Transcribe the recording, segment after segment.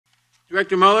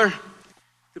Director Mueller,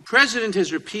 the President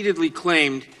has repeatedly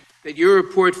claimed that your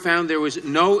report found there was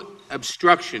no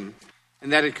obstruction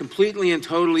and that it completely and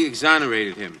totally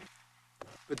exonerated him.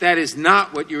 But that is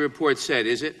not what your report said,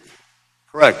 is it?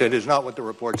 Correct. It is not what the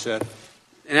report said.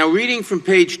 And now, reading from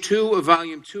page 2 of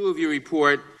volume 2 of your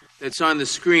report that's on the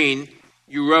screen,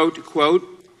 you wrote,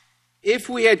 quote, "If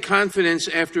we had confidence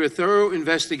after a thorough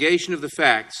investigation of the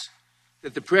facts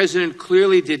that the President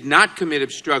clearly did not commit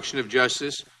obstruction of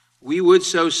justice, we would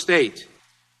so state.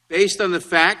 Based on the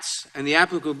facts and the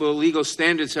applicable legal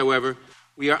standards, however,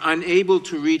 we are unable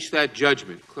to reach that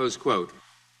judgment," close quote.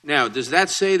 Now, does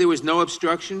that say there was no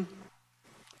obstruction?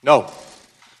 No.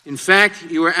 In fact,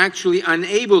 you were actually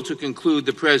unable to conclude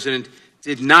the President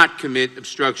did not commit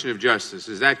obstruction of justice.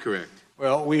 Is that correct?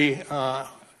 Well, we,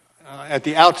 at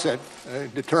the outset,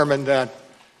 determined that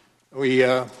we,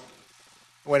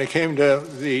 when it came to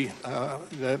the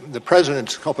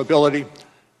President's culpability,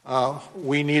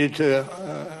 we needed to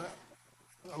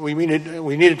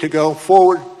go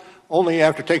forward only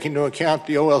after taking into account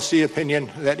the OLC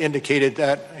opinion that indicated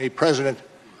that a president,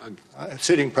 a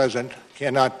sitting president,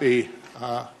 cannot be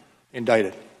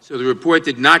indicted. So the report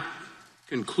did not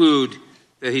conclude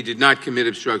that he did not commit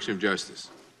obstruction of justice.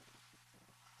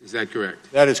 Is that correct?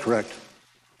 That is correct.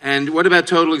 And what about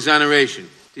total exoneration?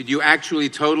 Did you actually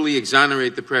totally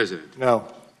exonerate the President? No.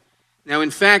 Now,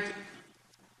 in fact,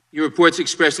 your report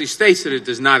expressly states that it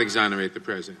does not exonerate the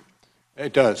President.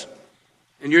 It does.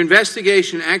 And your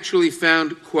investigation actually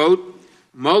found, quote,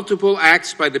 multiple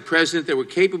acts by the President that were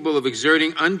capable of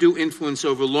exerting undue influence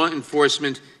over law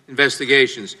enforcement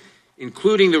investigations,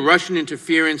 including the Russian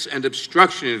interference and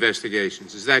obstruction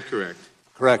investigations. Is that correct?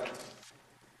 Correct.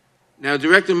 Now,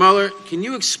 Director Mueller, can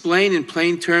you explain in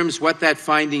plain terms what that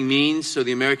finding means so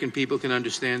the American people can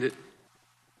understand it?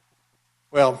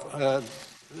 Well,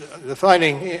 the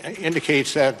finding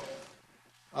indicates that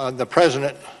the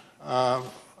President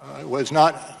was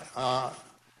not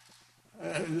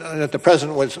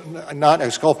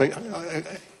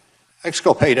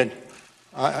exculpated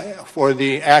for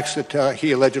the acts that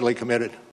he allegedly committed.